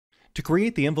To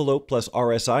create the Envelope plus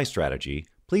RSI strategy,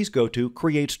 please go to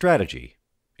Create Strategy,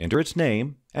 enter its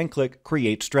name, and click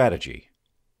Create Strategy.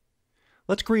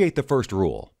 Let's create the first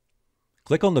rule.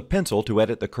 Click on the pencil to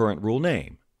edit the current rule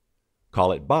name.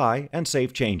 Call it Buy and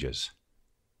save changes.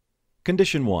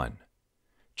 Condition 1.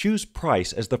 Choose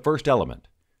Price as the first element.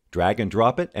 Drag and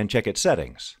drop it and check its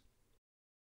settings.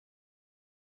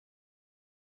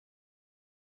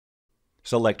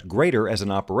 Select Greater as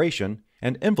an operation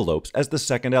and Envelopes as the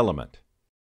second element.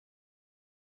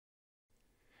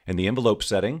 In the Envelope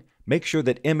setting, make sure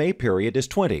that MA period is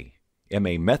 20,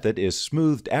 MA method is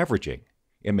smoothed averaging,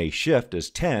 MA shift is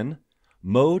 10,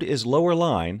 mode is lower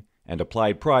line, and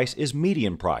applied price is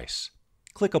median price.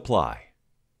 Click Apply.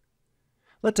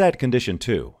 Let's add Condition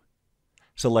 2.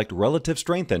 Select Relative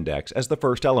Strength Index as the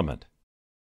first element.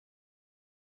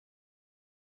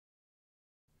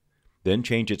 Then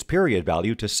change its period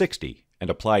value to 60 and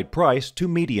applied price to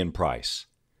median price.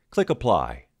 Click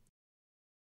Apply.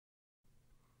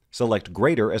 Select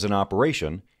Greater as an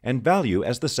operation and Value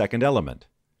as the second element.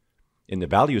 In the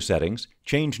Value settings,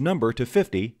 change Number to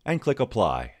 50 and click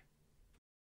Apply.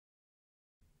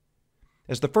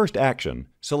 As the first action,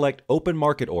 select Open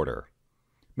Market Order.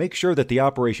 Make sure that the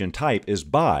operation type is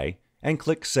Buy and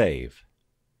click Save.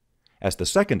 As the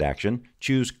second action,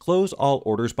 choose Close All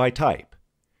Orders by Type.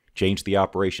 Change the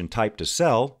operation type to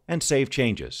Sell and save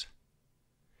changes.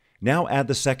 Now add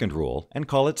the second rule and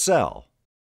call it Sell.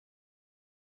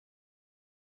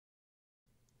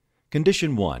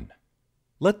 Condition 1.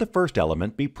 Let the first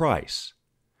element be Price.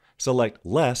 Select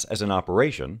Less as an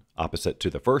operation, opposite to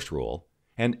the first rule,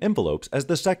 and Envelopes as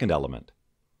the second element.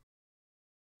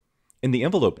 In the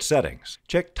Envelope settings,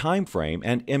 check Time Frame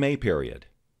and MA period.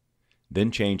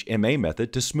 Then change MA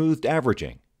method to Smoothed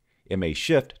Averaging, MA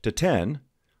Shift to 10,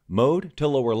 Mode to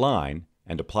Lower Line,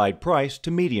 and Applied Price to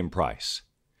Median Price.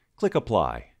 Click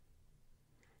Apply.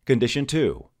 Condition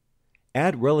 2.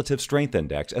 Add Relative Strength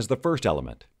Index as the first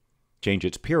element. Change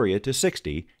its period to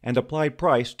 60 and applied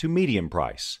price to median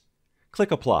price. Click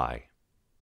Apply.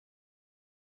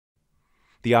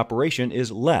 The operation is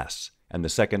Less, and the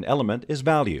second element is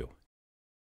Value.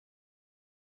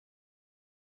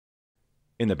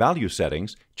 In the Value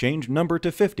settings, change Number to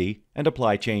 50 and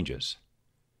apply changes.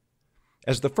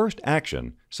 As the first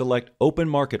action, select Open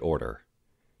Market Order.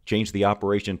 Change the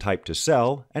operation type to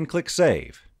Sell and click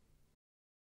Save.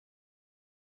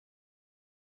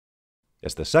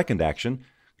 As the second action,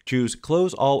 choose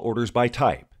Close All Orders by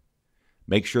Type.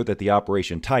 Make sure that the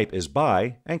operation type is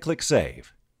Buy and click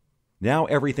Save. Now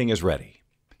everything is ready.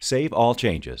 Save all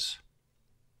changes.